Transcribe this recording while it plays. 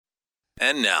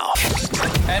And now,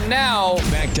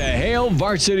 back to Hail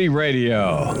Varsity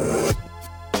Radio.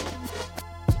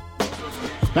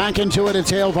 Back into it, it's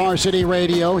Hail Varsity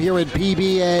Radio here at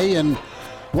PBA, and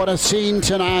what a scene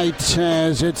tonight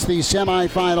as it's the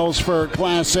semifinals for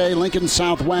Class A, Lincoln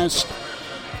Southwest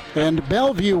and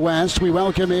Bellevue West. We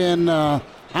welcome in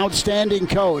outstanding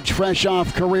coach, fresh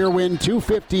off career win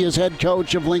 250 as head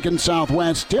coach of Lincoln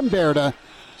Southwest. Tim Barada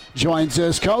joins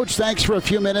us. Coach, thanks for a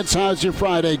few minutes. How's your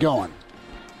Friday going?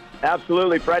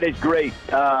 Absolutely. Friday's great.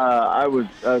 I was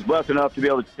blessed enough to be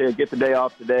able to get the day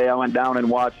off today. I went down and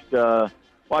watched the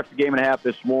game and a half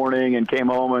this morning and came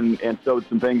home and sewed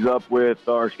some things up with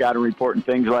our scouting report and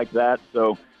things like that.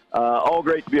 So all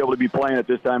great to be able to be playing at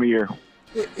this time of year.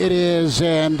 It is,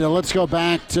 and let's go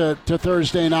back to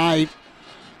Thursday night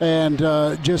and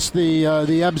just the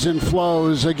ebbs and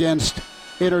flows against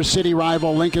inner-city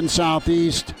rival Lincoln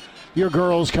Southeast. Your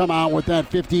girls come out with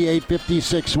that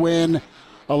 58-56 win.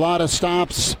 A lot of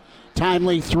stops,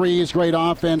 timely threes, great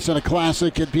offense, and a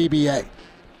classic at PBA.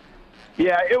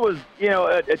 Yeah, it was,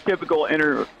 a typical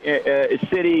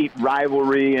inter-city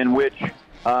rivalry in which,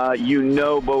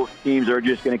 both teams are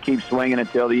just going to keep swinging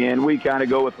until the end. We kind of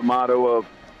go with the motto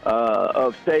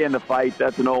of stay in the fight.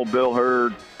 That's an old Bill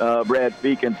Hurd, Brad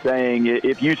Feakin saying,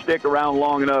 if you stick around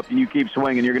long enough and you keep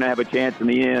swinging, you're going to have a chance in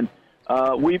the end.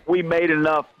 We made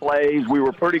enough plays. We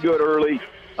were pretty good early.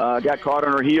 Got caught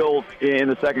on our heels in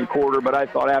the second quarter, but I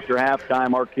thought after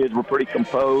halftime our kids were pretty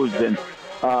composed and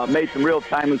made some real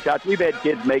timely shots. We've had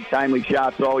kids make timely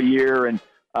shots all year, and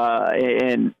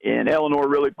Eleanor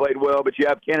really played well. But you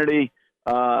have Kennedy,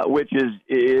 which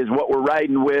is what we're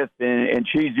riding with, and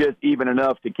she's just even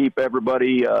enough to keep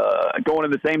everybody going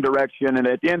in the same direction. And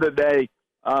at the end of the day,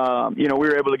 we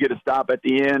were able to get a stop at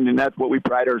the end, and that's what we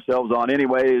pride ourselves on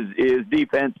anyway is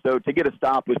defense. So to get a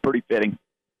stop was pretty fitting.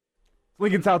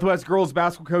 Lincoln Southwest girls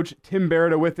basketball coach Tim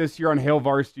Barada with us here on Hail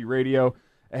Varsity Radio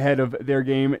ahead of their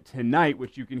game tonight,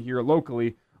 which you can hear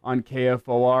locally on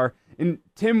KFOR. And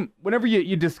Tim, whenever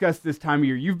you discuss this time of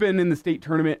year, you've been in the state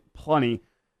tournament plenty.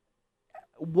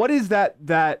 What is that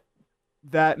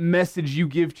message you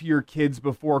give to your kids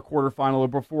before a quarterfinal or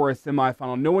before a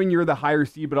semifinal, knowing you're the higher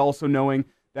seed, but also knowing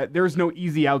that there's no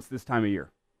easy outs this time of year?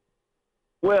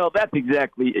 Well, that's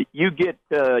exactly. You get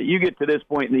to this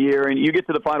point in the year, and you get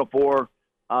to the Final Four.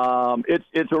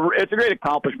 It's a great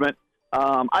accomplishment.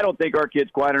 I don't think our kids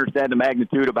quite understand the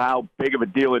magnitude of how big of a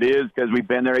deal it is because we've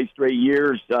been there 8 straight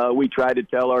years. We tried to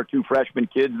tell our 2 freshman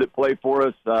kids that play for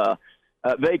us.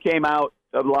 They came out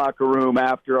of the locker room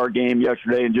after our game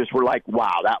yesterday and just were like,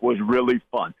 "Wow, that was really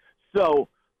fun." So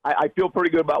I feel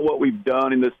pretty good about what we've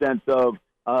done in the sense of.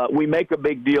 We make a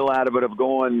big deal out of it of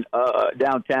going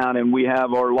downtown and we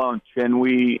have our lunch and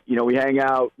we hang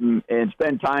out and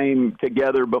spend time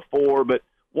together before. But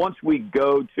once we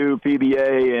go to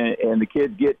PBA and the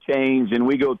kids get changed and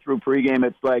we go through pregame,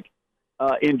 it's like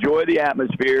enjoy the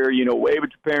atmosphere, wave at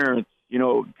your parents,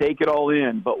 take it all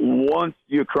in. But once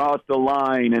you cross the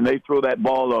line and they throw that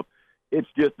ball up, it's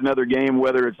just another game,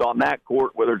 whether it's on that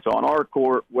court, whether it's on our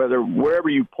court, wherever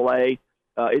you play.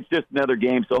 It's just another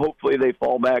game, so hopefully they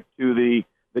fall back to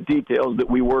the details that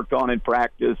we worked on in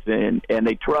practice, and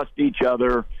they trust each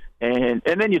other, and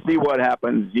then you see what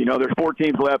happens. There's 4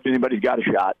 teams left, anybody's got a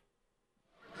shot.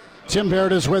 Tim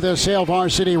Barada's with us, Hail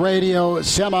Varsity Radio.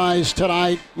 Semis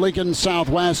tonight, Lincoln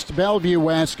Southwest, Bellevue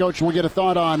West. Coach, we'll get a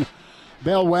thought on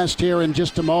Bell West here in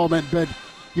just a moment, but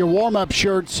your warm-up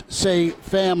shirts say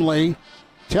family.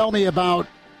 Tell me about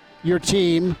your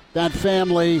team, that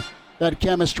family, that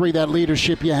chemistry, that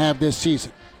leadership you have this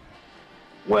season.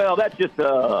 Well, that's just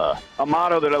a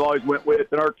motto that I've always went with,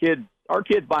 and our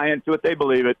kids buy into it. They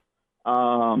believe it.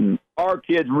 Our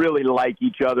kids really like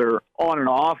each other on and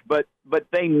off, but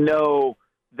they know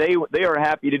they are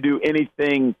happy to do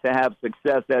anything to have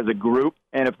success as a group.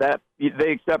 And if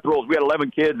they accept roles, we had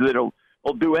 11 kids that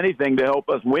will do anything to help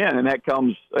us win, and that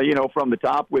comes from the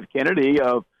top with Kennedy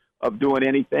of doing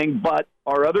anything. But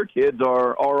our other kids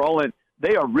are all in.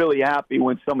 They are really happy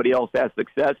when somebody else has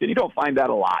success, and you don't find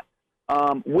that a lot.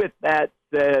 With that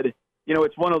said,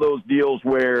 it's one of those deals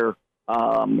where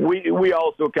we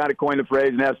also kind of coined the phrase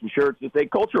and have some shirts that say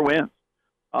culture wins.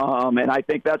 And I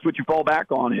think that's what you fall back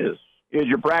on is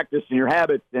your practice and your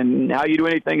habits, and how you do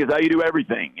anything is how you do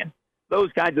everything, and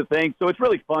those kinds of things. So it's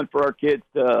really fun for our kids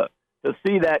to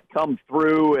see that come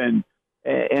through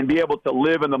and be able to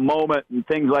live in the moment and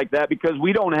things like that, because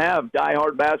we don't have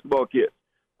diehard basketball kids.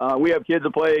 We have kids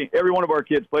that play, every one of our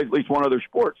kids plays at least one other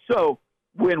sport. So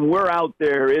when we're out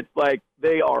there, it's like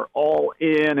they are all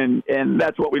in, and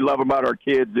that's what we love about our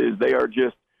kids is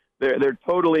they're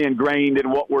totally ingrained in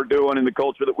what we're doing and the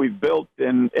culture that we've built,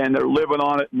 and they're living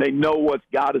on it, and they know what's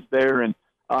got us there. And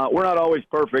we're not always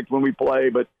perfect when we play,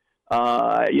 but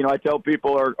I tell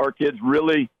people our kids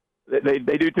really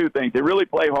they do two things. They really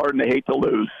play hard and they hate to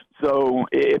lose. So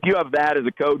if you have that as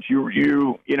a coach,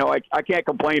 I can't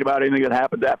complain about anything that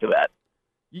happens after that.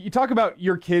 You talk about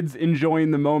your kids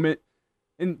enjoying the moment,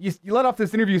 and you let off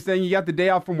this interview saying you got the day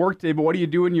off from work today, but what are you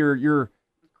doing? You're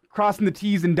crossing the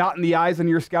T's and dotting the I's on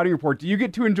your scouting report. Do you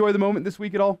get to enjoy the moment this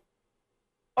week at all?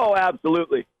 Oh,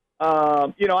 absolutely. I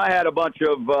had a bunch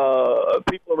of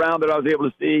people around that I was able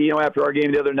to see, after our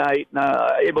game the other night,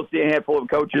 and able to see a handful of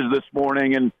coaches this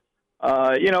morning. And,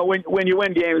 when you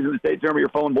win games in the state tournament, your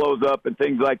phone blows up and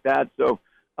things like that. So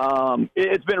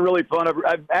it's been really fun.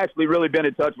 I've actually really been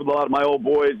in touch with a lot of my old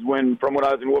boys from when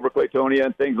I was in Wilbur Claytonia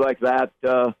and things like that.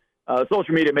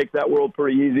 Social media makes that world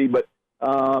pretty easy, but a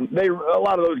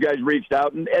lot of those guys reached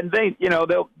out, and they,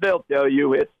 they'll tell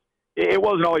you it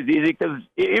wasn't always easy, because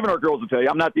even our girls will tell you,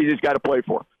 I'm not the easiest guy to play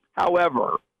for.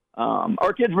 However,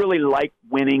 our kids really like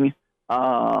winning,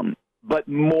 but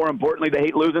more importantly, they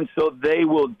hate losing, so they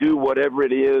will do whatever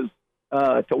it is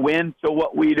to win. So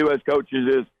what we do as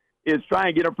coaches is try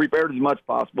and get them prepared as much as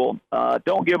possible.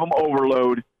 Don't give them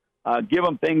overload. Give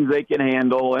them things they can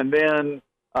handle, and then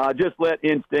just let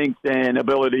instincts and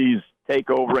abilities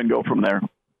take over and go from there.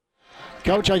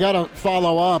 Coach, I got to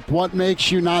follow up. What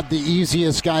makes you not the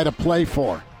easiest guy to play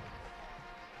for?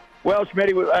 Well,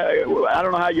 Schmitty, I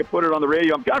don't know how you put it on the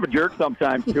radio. I'm kind of a jerk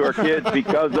sometimes to our kids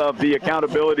because of the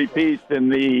accountability piece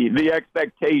and the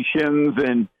expectations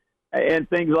and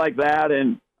things like that.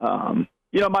 And,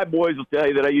 my boys will tell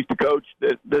you that I used to coach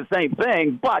the same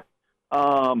thing, but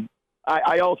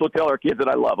I also tell our kids that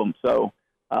I love them. So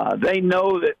they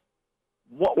know that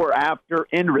what we're after,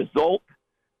 end result,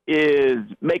 is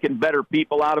making better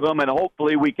people out of them, and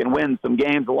hopefully we can win some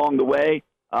games along the way.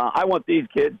 I want these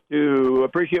kids to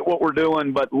appreciate what we're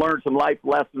doing, but learn some life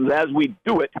lessons as we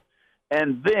do it.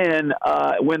 And then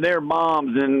when they're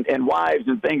moms and wives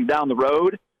and things down the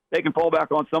road, they can fall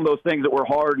back on some of those things that were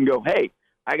hard and go, hey,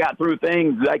 I got through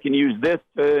things. I can use this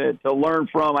to learn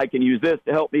from. I can use this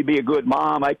to help me be a good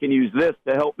mom. I can use this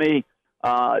to help me.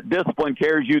 Discipline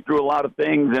carries you through a lot of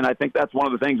things, and I think that's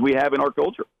one of the things we have in our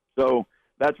culture. So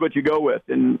that's what you go with.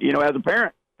 And, as a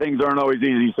parent, things aren't always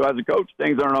easy. So as a coach,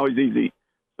 things aren't always easy.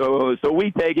 So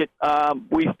we take it.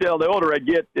 The older I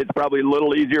get, it's probably a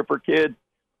little easier for kids.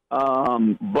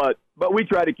 But we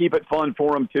try to keep it fun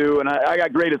for them too. And I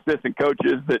got great assistant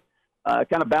coaches that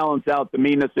kind of balance out the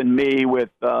meanness in me with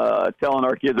telling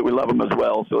our kids that we love them as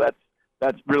well. So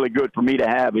that's really good for me to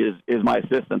have is my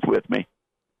assistants with me.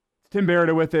 Tim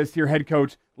Barada with us, your head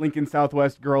coach, Lincoln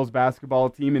Southwest girls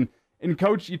basketball team. And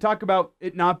Coach, you talk about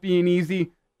it not being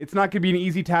easy. It's not going to be an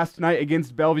easy task tonight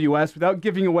against Bellevue West. Without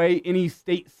giving away any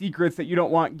state secrets that you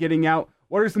don't want getting out,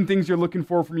 what are some things you're looking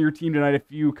for from your team tonight if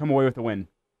you come away with a win?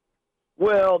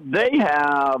 Well, they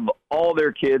have all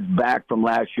their kids back from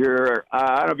last year.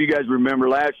 I don't know if you guys remember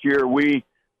last year we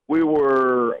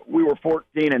were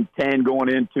 14-10 going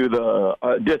into the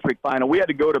district final. We had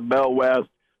to go to Bell West.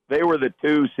 They were the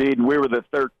 2 seed, and we were the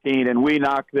 13, and we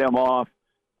knocked them off.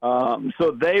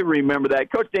 So they remember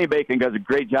that. Coach Dane Bacon does a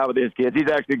great job with his kids. He's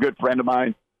actually a good friend of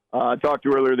mine. I talked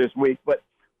to earlier this week. But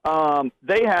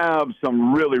they have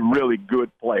some really, really good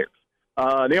players.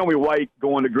 Naomi White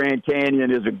going to Grand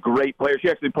Canyon is a great player. She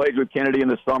actually plays with Kennedy in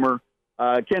the summer.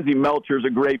 Kenzie Melcher is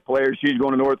a great player. She's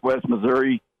going to Northwest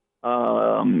Missouri.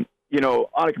 Annika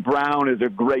Brown is a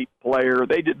great player.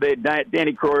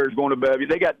 Danny Croyer is going to Bellevue.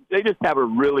 They just have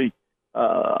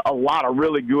a lot of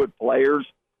really good players.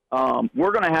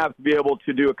 We're going to have to be able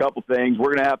to do a couple things.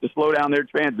 We're going to have to slow down their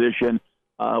transition.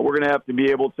 We're going to have to be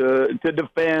able to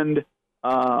defend,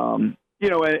 and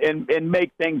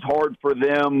make things hard for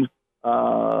them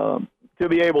to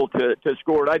be able to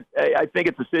score it. I think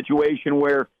it's a situation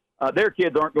where their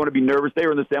kids aren't going to be nervous. They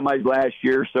were in the semis last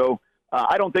year, so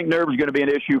I don't think nerves is going to be an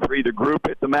issue for either group.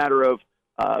 It's a matter of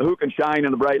who can shine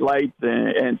in the bright lights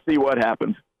and see what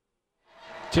happens.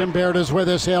 Tim Barada is with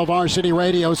us, Hail Varsity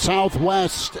Radio.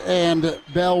 Southwest and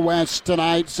Bell West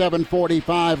tonight,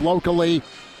 7:45 locally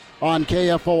on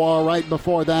KFOR. Right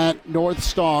before that, North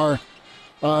Star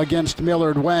against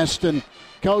Millard West. And,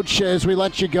 Coach, as we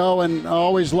let you go, and I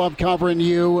always love covering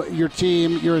you, your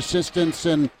team, your assistants,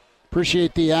 and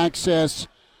appreciate the access.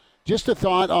 Just a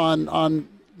thought on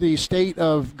the state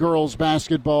of girls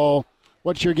basketball,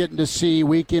 what you're getting to see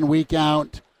week in, week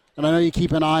out. And I know you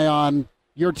keep an eye on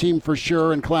your team for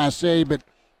sure in Class A, but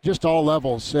just all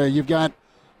levels. You've got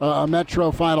a Metro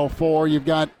Final Four. You've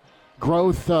got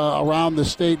growth around the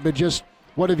state, but just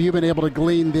what have you been able to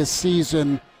glean this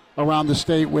season around the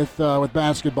state with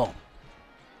basketball?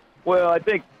 Well, I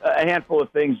think a handful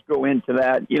of things go into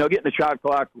that. Getting the shot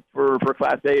clock for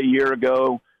Class A a year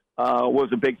ago was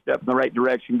a big step in the right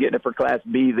direction. Getting it for Class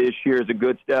B this year is a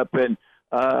good step. And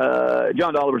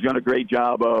John Dolliver's done a great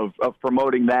job of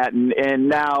promoting that. And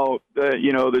now,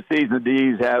 the season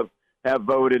Ds have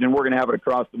voted, and we're going to have it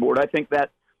across the board. I think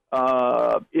that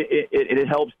it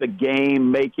helps the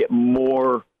game make it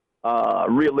more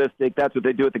realistic. That's what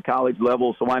they do at the college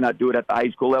level, so why not do it at the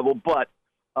high school level? But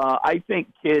I think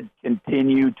kids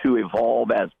continue to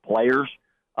evolve as players,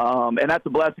 and that's a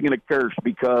blessing and a curse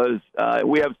because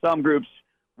we have some groups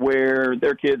where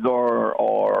their kids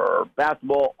are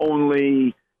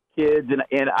basketball-only kids,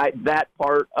 and that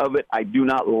part of it I do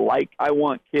not like. I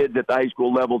want kids at the high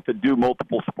school level to do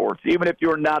multiple sports. Even if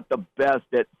you're not the best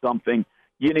at something,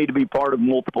 you need to be part of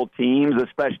multiple teams,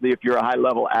 especially if you're a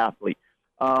high-level athlete.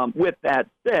 With that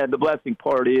said, the blessing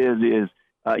part is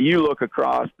you look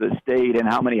across the state and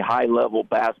how many high-level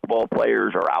basketball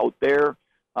players are out there.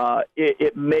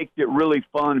 It makes it really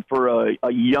fun for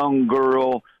a young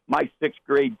girl, my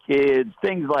sixth-grade kids,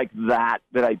 things like that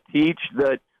I teach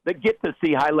that get to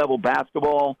see high-level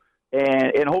basketball,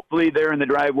 and hopefully they're in the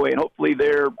driveway, and hopefully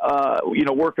they're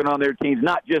working on their teams,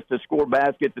 not just to score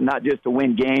baskets and not just to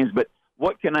win games, but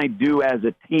what can I do as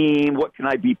a team? What can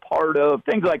I be part of?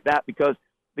 Things like that, because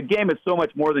the game is so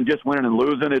much more than just winning and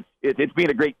losing. It's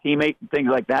being a great teammate and things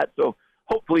like that. So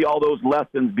hopefully all those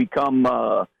lessons become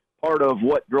part of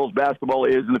what girls basketball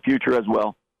is in the future as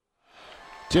well.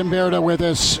 Tim Barada with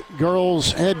us,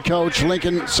 girls head coach,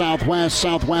 Lincoln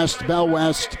Southwest, Bell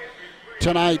West,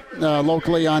 tonight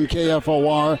locally on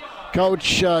KFOR.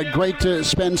 Coach, great to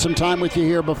spend some time with you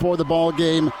here before the ball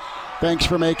game. Thanks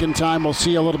for making time. We'll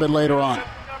see you a little bit later on.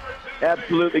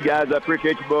 Absolutely, guys. I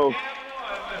appreciate you both.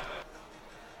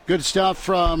 Good stuff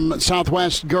from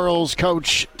Southwest girls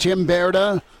coach Tim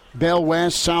Barada, Bell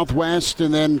West, Southwest,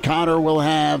 and then Connor will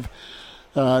have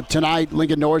tonight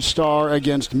Lincoln North Star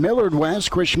against Millard West.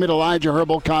 Chris Schmidt, Elijah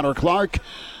Herbal, Connor Clark.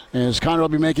 As Connor will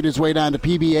be making his way down to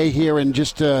PBA here in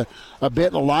just a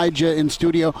bit. Elijah in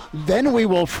studio. Then we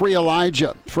will free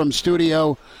Elijah from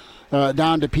studio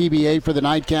down to PBA for the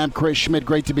nightcap. Chris Schmidt,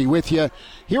 great to be with you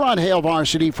here on Hail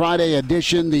Varsity Friday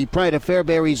edition. The Pride of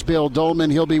Fairbury's Bill Dolman,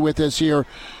 he'll be with us here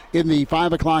in the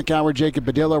 5 o'clock hour. Jacob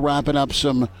Padilla wrapping up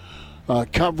some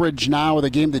coverage now of the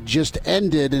game that just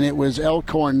ended, and it was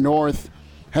Elkhorn North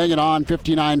hanging on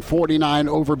 59-49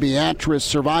 over Beatrice,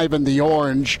 surviving the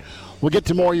orange. We'll get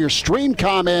to more of your stream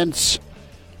comments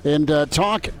and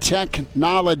talk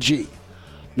technology.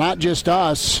 Not just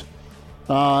us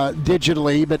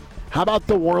digitally, but how about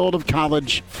the world of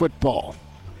college football?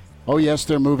 Oh, yes,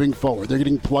 they're moving forward. They're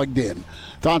getting plugged in.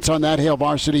 Thoughts on that? Hail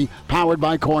Varsity, powered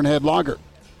by Cornhead Lager.